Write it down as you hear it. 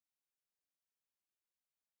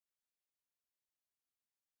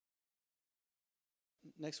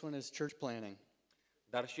Next one is church planning.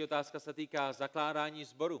 Další otázka se týká zakládání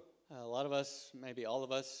sboru. A lot of us, maybe all of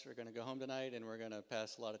us, are going to go home tonight and we're going to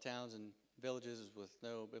pass a lot of towns and villages with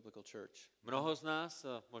no biblical church. Mnoho z nás,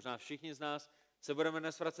 možná všichni z nás, se budeme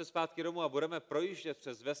dnes vracet zpátky domů a budeme projíždět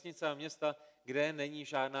přes vesnice a města, kde není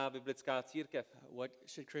žádná biblická církev. What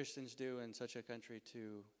should Christians do in such a country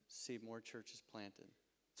to see more churches planted?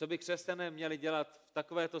 Co by křesťané měli dělat v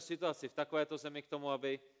takovéto situaci, v takovéto zemi k tomu,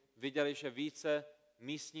 aby viděli, že více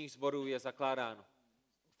místních sborů je zakládáno?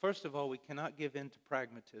 First of all, we cannot give in to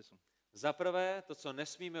pragmatism. Za prvé, to, co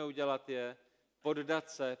nesmíme udělat, je poddat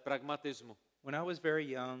se pragmatismu. When I was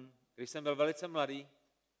very young, Když jsem byl velice mladý,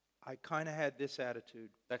 I kind of had this attitude.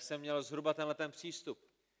 tak jsem měl zhruba ten přístup.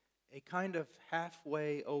 A kind of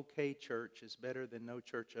halfway okay church is better than no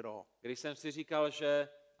church at all. Když jsem si říkal, že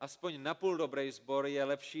aspoň napůl dobrý sbor je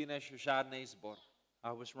lepší než žádný sbor.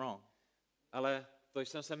 I was wrong. Ale to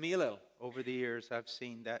jsem se mýlil. Over the years, I've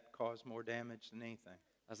seen that cause more damage than anything.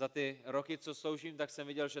 A za ty roky, co sloužím, tak jsem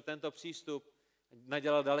viděl, že tento přístup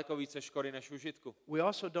nadělal daleko více škody než užitku. We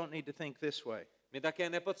also don't need to think this way. My také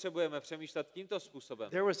nepotřebujeme přemýšlet tímto způsobem.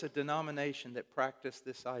 There was a denomination that practiced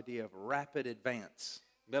this idea of rapid advance.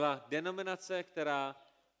 Byla denominace, která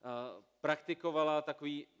praktikovala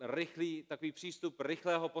takový přístup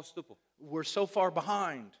rychlého postupu. We're so far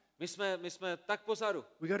behind. My jsme tak pozadu.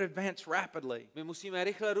 We got to advance rapidly. My musíme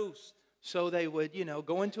rychle růst. So they would,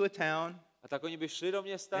 go into a town. A tak oni by šli do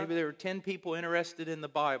města. Maybe there were 10 people interested in the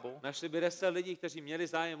Bible. Našli by 10 lidí, kteří měli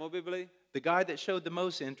zájem o Bibli. The guy that showed the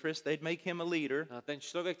most interest, they'd make him a leader. A ten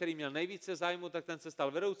člověk, který měl nejvíce zájmu, tak ten se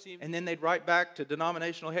stal vedoucím. And then they'd write back to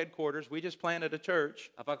denominational headquarters, we just planted a church.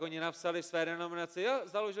 A pak oni napsali své denominaci, jo,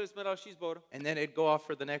 založili jsme další sbor. And then they'd go off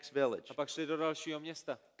for the next village. A pak šli do dalšího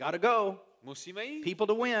města. Gotta go. Musíme jít, People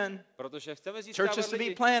to win. protože chceme získávat Churches to be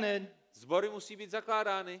lidi. planted. Sbory musí být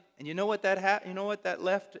zakládány. And you know what that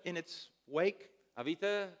left in its wake? A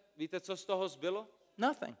víte, co z toho zbylo?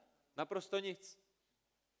 Nothing. Naprosto nic.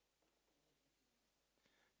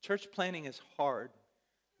 Church planting is hard.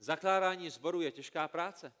 Zakládání sboru je těžká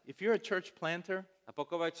práce. If you're a church planter, A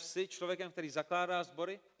pokud jsi člověkem, který zakládá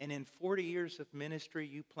sbory, and in 40 years of ministry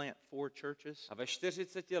you plant 4 churches, a ve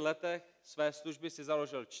 40 letech své služby si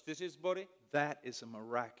založil 4 sbory, that is a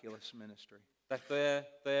miraculous ministry. tak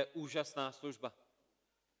to je úžasná služba.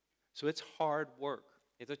 So it's hard work,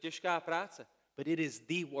 Je to těžká práce, but it is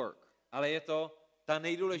the work. ale je to ta Do you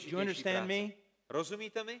nejdůležitější understand práce. me?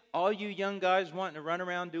 Rozumíte mi? All you young guys wanting to run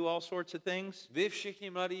around do all sorts of things, Vy všichni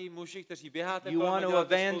mladí muži, kteří běháte you kolem a want to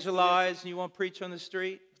děláte spoustu věcí, evangelize and you want to preach on the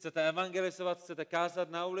street, chcete evangelizovat, chcete kázat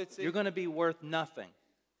na ulici, you're going to be worth nothing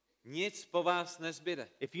nic po vás nezbyde.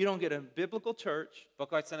 if you don't get a biblical church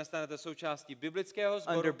Pokud se nestanete součástí biblického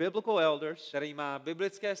under sboru, biblical elders. který má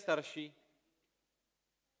biblické starší,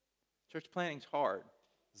 Church planting's hard.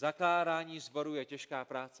 zakládání sboru je těžká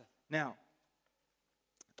práce. Now,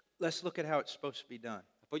 let's look at how it's supposed to be done.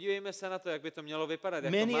 Podívejme se na to, jak by to mělo vypadat,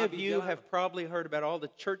 jak to Many má of být you děláno. have probably heard about all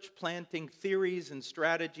the church planting theories and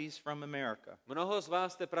strategies from America. Mnoho z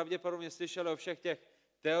vás jste pravděpodobně slyšeli o všech těch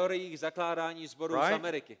teoriích zakládání sborů z Right?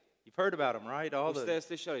 Ameriky. You've heard about them, right? All Už jste the je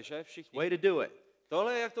slyšeli, že? Všichni. way to do it.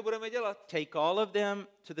 Tohle je, jak to budeme dělat. Take all of them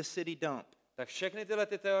to the city dump. Tak všechny tyhle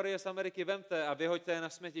ty teorie z Ameriky vemte a vyhoďte je na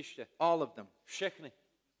smetiště. All of them. Všechny.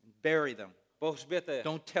 Bury them. Pohřběte je.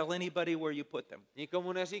 Don't tell anybody where you put them.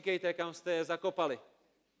 Nikomu neříkejte, kam jste je zakopali.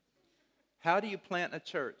 How do you plant a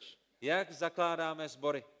church? Jak zakládáme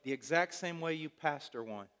sbory? The exact same way you pastor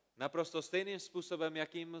one. Naprosto stejným způsobem,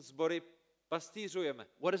 jakým sbory pastýřujeme.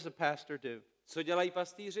 What does a pastor do? Co dělají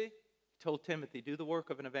pastýři? He told Timothy, do the work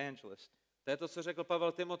of an evangelist. To je to, co řekl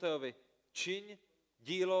Pavel Timoteovi. Čiň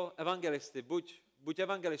dílo evangelisty, buď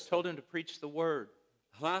evangelistou. Told him to preach the word.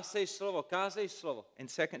 Hlásej slovo, kázej slovo. In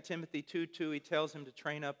 2 Timothy 2:2, he tells him to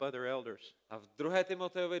train up other elders. A v 2.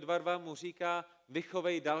 Timoteovi 2:2 mu říká,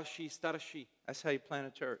 vychovej další starší. That's how you plant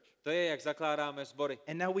a church. To je, jak zakládáme sbory.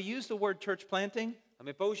 And now we use the word church planting, A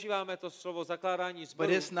my používáme to slovo zakládání but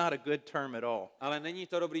sboru, it's not a good term at all. ale není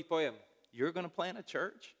to dobrý pojem. You're going to plant a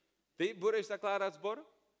church? Ty budeš zakládat sbor?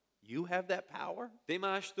 You have that power? Ty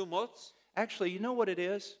máš tu moc? Actually, you know what it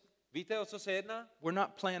is? Víte, o co se jedná? We're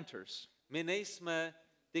not planters. My nejsme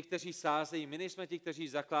ty, kteří sázejí, my nejsme ti, kteří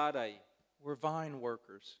zakládají. We're vine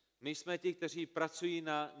workers. My jsme ti, kteří pracují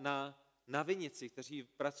na vinici, kteří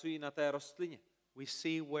pracují na té rostlině. We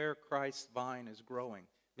see where Christ's vine is growing,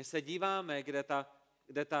 My se díváme, kde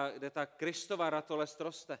ta Kristova ratolest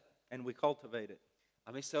roste. and we cultivate it.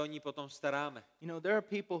 A my se o ní potom staráme. You know, there are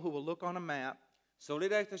people who will look on a map Jsou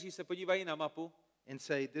lidé, kteří se podívají na mapu and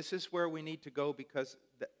say, this is where we need to go because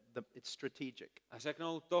it's strategic. A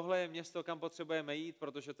řeknou, tohle je město, kam potřebujeme jít,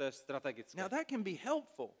 protože to je strategické. Now that can be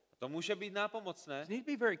helpful. To může být nápomocné, You need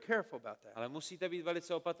to be very careful about that. ale musíte být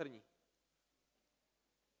velice opatrní.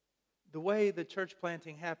 The way the church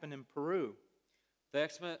planting happened in Peru,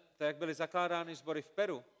 To, jak byly zakládány sbory v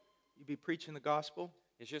Peru, you'd be preaching the gospel,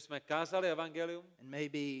 je, že jsme kázali evangelium, and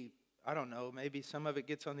maybe, I don't know, maybe some of it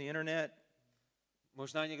gets on the internet,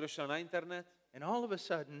 možná někdo šel na internet and all of a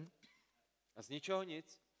sudden, a z ničeho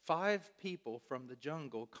nic, 5 people from the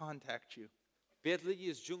jungle contact you. 5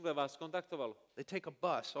 lidí z džungle vás kontaktovalo They take a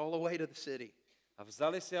bus all the way to the city, a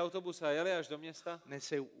vzali si autobus a jeli až do města and they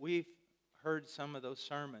say, we've heard some of those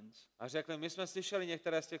sermons. a řekli, my jsme slyšeli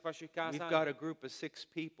některé z těch vašich We've kázání got a group of 6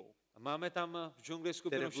 people a máme tam v džungli that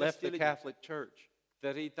skupinu have left 6 the lidí, Catholic Church.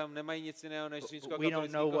 kteří tam nemají nic jiného než But we don't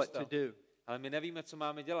římskokatolický know what to kostel. do. Ale my nevíme, co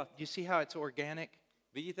máme dělat. Do you see how it's organic?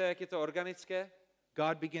 Vidíte, jak je to organické?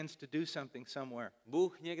 God begins to do something somewhere,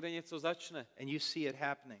 Bůh někde něco začne and you see it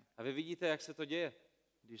happening. a vy vidíte, jak se to děje.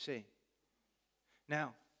 Do you see?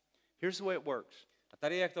 Now, here's the way it works. A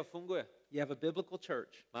tady jak to funguje. You have a biblical church,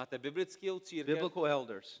 Máte biblickou církev, biblical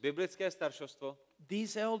elders. biblické staršostvo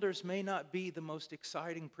These elders may not be the most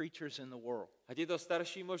exciting preachers in the world, a tito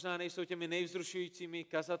starší možná nejsou těmi nejvzrušujícími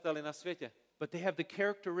kazateli na světě, but they have the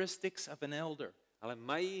characteristics of an elder. ale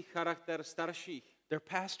mají charakter starších. They're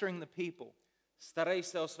pastoring the people. Starají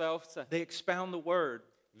se o své ovce, They expound the word.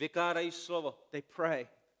 vykládají slovo, They pray.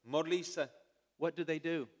 modlí se. What do they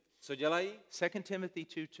do? Co dělají? 2 Timothy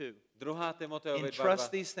 2:2. 2. Timoteovi 2:2.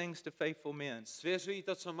 Entrust these things to faithful men. Svěřují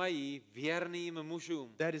to, co mají, věrným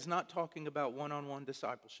mužům. That is not talking about one-on-one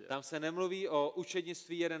discipleship. Tam se nemluví o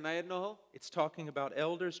učednictví jeden na jednoho, It's talking about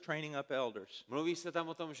elders training up elders. mluví se tam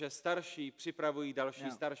o tom, že starší připravují další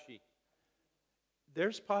Now, starší.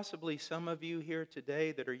 There's possibly some of you here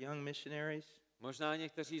today that are young missionaries Možná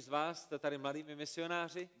někteří z vás jste tady mladými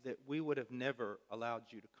misionáři that we would have never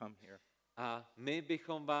allowed you to come here. a my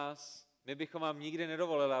bychom vám nikdy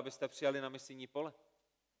nedovolili, abyste přijali na misijní pole.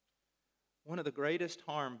 One of the greatest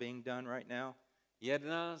harm being done right now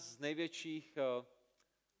Jedno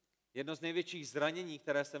z největších zranění,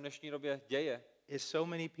 které se v dnešní době děje, is so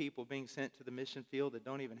many people being sent to the mission field that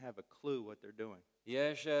don't even have a clue what they're doing.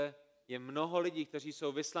 je, že je mnoho lidí, kteří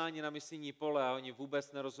jsou vysláni na misijní pole a oni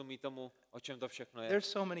vůbec nerozumí tomu, o čem to všechno je.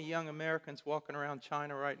 There's so many young Americans walking around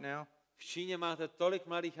China right now, V Číně máte tolik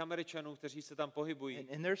mladých Američanů, kteří se tam pohybují. and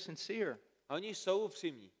they're sincere. A oni jsou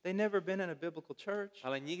upřímní, They've never been in a biblical church.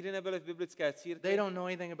 ale nikdy nebyli v biblické They církvi, don't know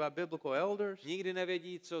anything about biblical elders. nikdy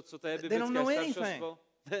nevědí, co to je They don't know biblické anything. staršovstvo,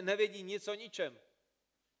 nevědí nic o ničem.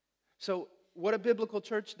 So what a biblical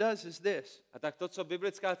church does is this. A tak to, co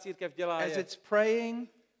biblická církev dělá, As je, it's praying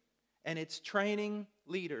and it's training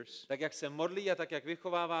leaders. tak jak se modlí a tak jak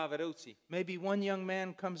vychovává vedoucí. Maybe one young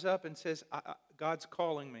man comes up and says, God's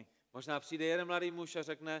calling me. Možná přijde jeden mladý muž a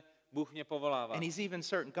řekne, Bůh mě povolává. And he's even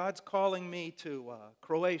certain, God's calling me to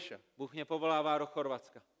Croatia. Bůh mě povolává do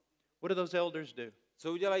Chorvatska. What do those elders do?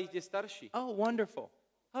 Co udělají ti starší? Oh, wonderful.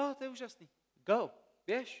 To je úžasný. Go.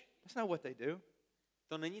 Běž. That's not what they do.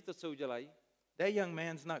 To není to, co udělají. That young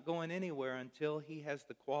man's not going anywhere until he has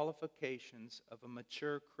the qualifications of a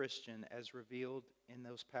mature Christian as revealed in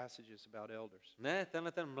those passages about elders. Ne,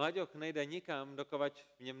 tenhle ten mlaďok nejde nikam, dokud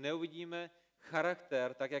v něm neuvidíme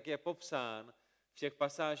charakter, tak jak je popsán v těch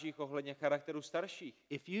pasážích ohledně charakteru starších.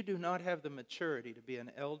 If you do not have the maturity to be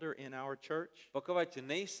an elder in our church, Pokud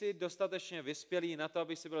nejsi dostatečně vyspělý na to,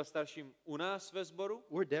 aby si byl starším u nás ve sboru,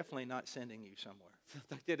 we're definitely not sending you somewhere.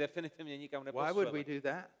 tak tě definitivně nikam Why would we nepošleme. do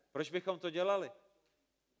that? Proč bychom to dělali?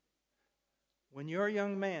 When you're a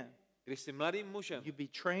young man, Když jsi mladým mužem you be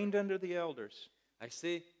trained under the elders, a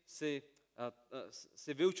jsi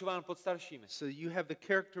vyučován pod staršími so you have the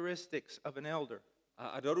characteristics of an elder.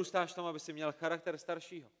 a dorůstáš tomu, aby si měl charakter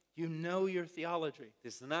staršího. You know your theology. Ty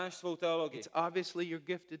znáš svou teologii. It's obviously you're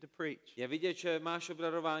gifted to preach. Je vidět, že máš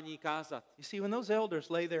obdarování kázat. You see, when those elders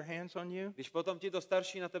lay their hands on you, Když potom ti to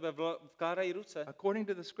starší na tebe vkládají ruce, according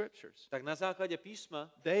to the scriptures, tak na základě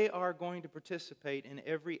písma they are going to participate in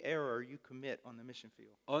every error you commit on the mission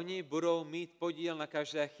field. oni budou mít podíl na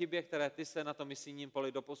každé chybě, které ty se na tom misijním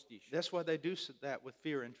poli dopustíš. That's why they do that with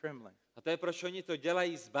fear and trembling. A to je, proč oni to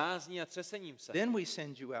dělají s bázní a třesením se. Then we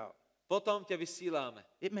send you out. Potom tě vysíláme.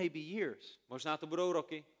 It may be years, Možná to budou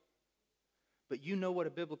roky, but you know what a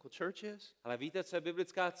biblical church is? ale víte, co je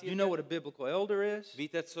biblická You církev? know what a biblical elder is?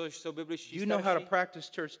 Víte, co jsou bibličtí You know how to starší?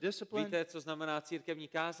 practice church discipline? Víte, co znamená církevní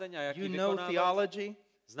kázeň a jak You ji know vykonávat? theology?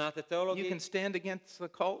 Znáte You teologii? can stand against the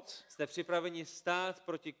cults? Jste připraveni stát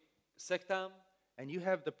proti sektám? And you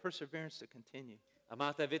have the perseverance to continue. A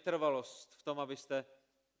máte vytrvalost v tom, abyste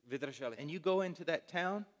vydrželi. And you go into that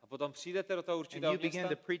town, A potom přijdete do toho and určitého you begin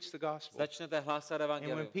města, to preach the gospel. začnete hlásat And when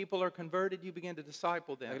evangelium. people are converted, you begin to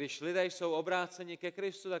disciple A them. když lidé jsou obráceni ke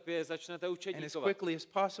Kristu, tak vy je začnete And as učedníkovat. quickly as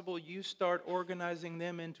possible, you start organizing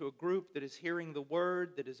them into a group that is hearing the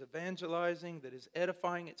word, that is evangelizing, that is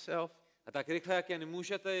edifying itself. A tak rychle, jak jen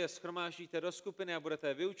můžete, je shromáždíte do skupiny a budete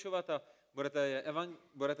je vyučovat a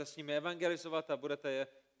budete s nimi evangelizovat a budete je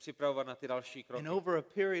připravovat na ty další kroky. And over a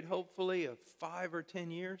period, hopefully, of 5 or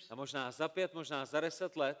 10 years, A možná za 5, možná za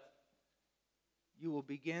 10 let you will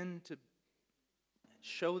begin to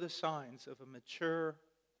show the signs of a mature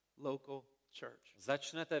local church.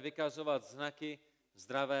 začnete vykazovat znaky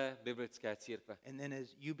zdravé biblické církve. And then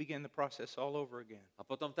as you begin the process all over again, A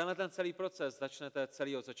potom ten celý proces začnete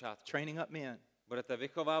celý od začátku. training up men Budete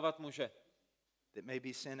vychovávat muže, that may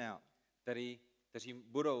be sent out, kteří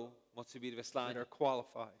budou moci být that vysláni, are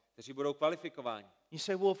qualified. kteří budou kvalifikováni. You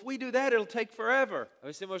say, well, if we do that, it'll take forever. A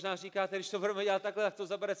vy si možná říkáte, když to budeme dělat takhle, tak to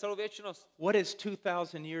zabere celou věčnost. What has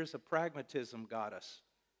 2,000 years of pragmatism got us?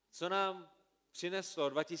 Co nám přineslo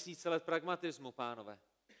 2000 let pragmatismu, pánové?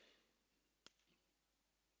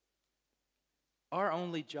 Our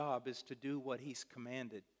only job is to do what he's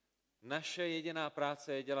commanded. Naše jediná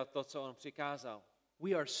práce je dělat to, co on přikázal.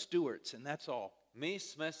 We are stewards, and that's all. My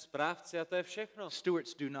jsme správci a to je všechno.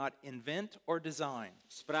 Stewards do not invent or design.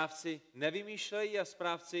 Správci nevymýšlejí a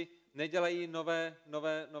správci nedělají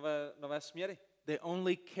nové směry. They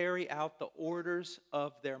only carry out the orders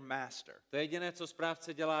of their master. To jediné, co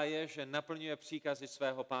správce dělá, je, že naplňuje příkazy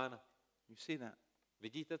svého pána. You see that?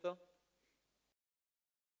 Vidíte to?